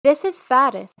This is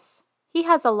Faddis. He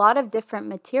has a lot of different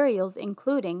materials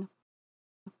including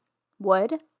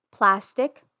wood,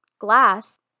 plastic,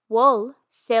 glass, wool,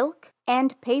 silk,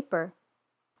 and paper.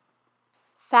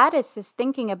 Faddis is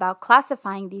thinking about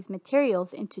classifying these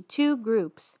materials into two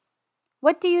groups.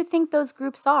 What do you think those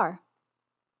groups are?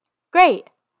 Great!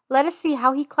 Let us see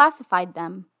how he classified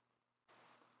them.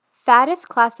 Faddis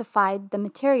classified the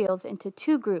materials into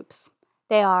two groups.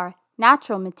 They are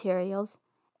natural materials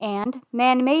and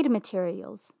man-made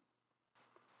materials.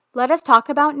 Let us talk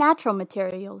about natural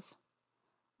materials.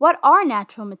 What are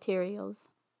natural materials?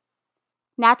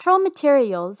 Natural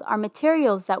materials are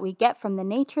materials that we get from the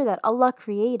nature that Allah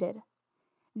created.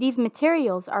 These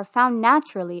materials are found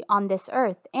naturally on this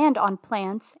earth and on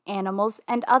plants, animals,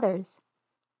 and others.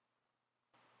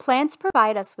 Plants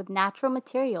provide us with natural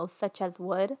materials such as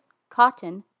wood,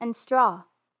 cotton, and straw.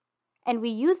 And we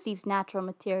use these natural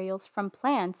materials from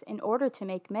plants in order to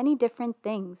make many different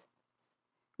things.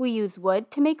 We use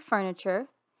wood to make furniture,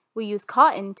 we use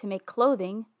cotton to make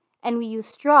clothing, and we use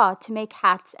straw to make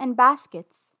hats and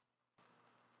baskets.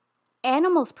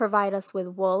 Animals provide us with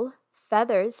wool,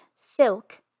 feathers,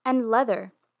 silk, and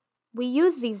leather. We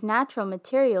use these natural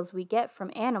materials we get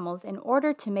from animals in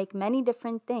order to make many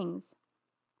different things.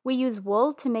 We use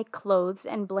wool to make clothes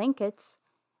and blankets.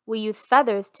 We use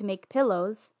feathers to make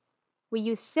pillows. We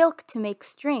use silk to make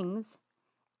strings.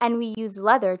 And we use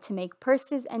leather to make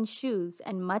purses and shoes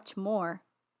and much more.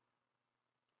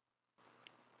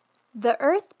 The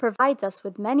earth provides us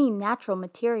with many natural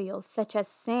materials such as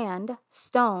sand,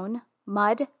 stone,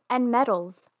 mud, and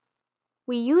metals.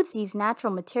 We use these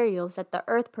natural materials that the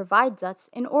earth provides us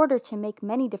in order to make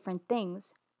many different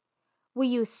things. We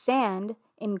use sand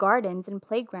in gardens and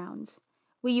playgrounds.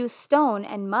 We use stone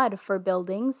and mud for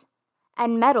buildings,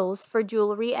 and metals for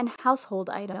jewelry and household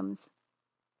items.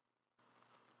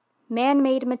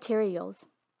 Man-made materials.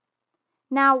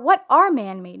 Now, what are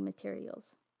man-made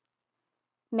materials?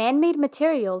 Man-made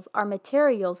materials are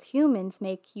materials humans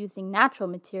make using natural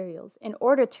materials in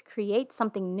order to create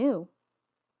something new.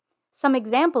 Some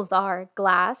examples are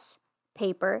glass,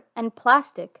 paper, and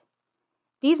plastic.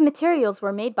 These materials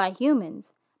were made by humans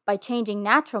by changing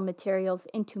natural materials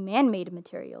into man-made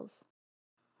materials.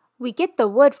 We get the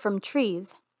wood from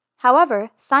trees. However,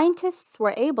 scientists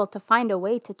were able to find a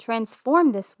way to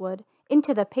transform this wood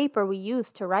into the paper we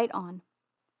use to write on.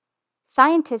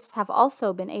 Scientists have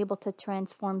also been able to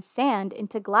transform sand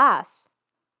into glass.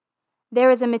 There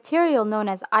is a material known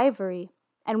as ivory,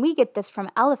 and we get this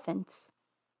from elephants.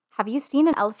 Have you seen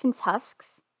an elephant's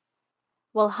husks?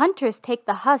 Well, hunters take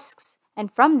the husks,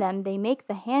 and from them they make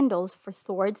the handles for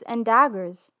swords and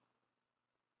daggers.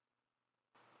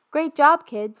 Great job,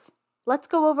 kids! Let's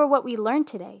go over what we learned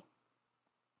today.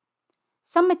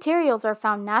 Some materials are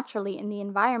found naturally in the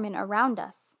environment around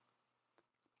us.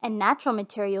 And natural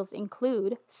materials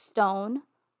include stone,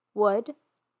 wood,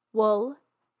 wool,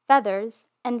 feathers,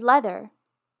 and leather.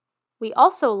 We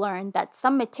also learned that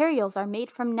some materials are made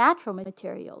from natural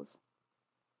materials.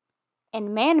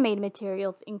 And man-made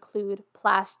materials include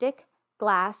plastic,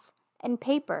 glass, and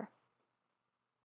paper.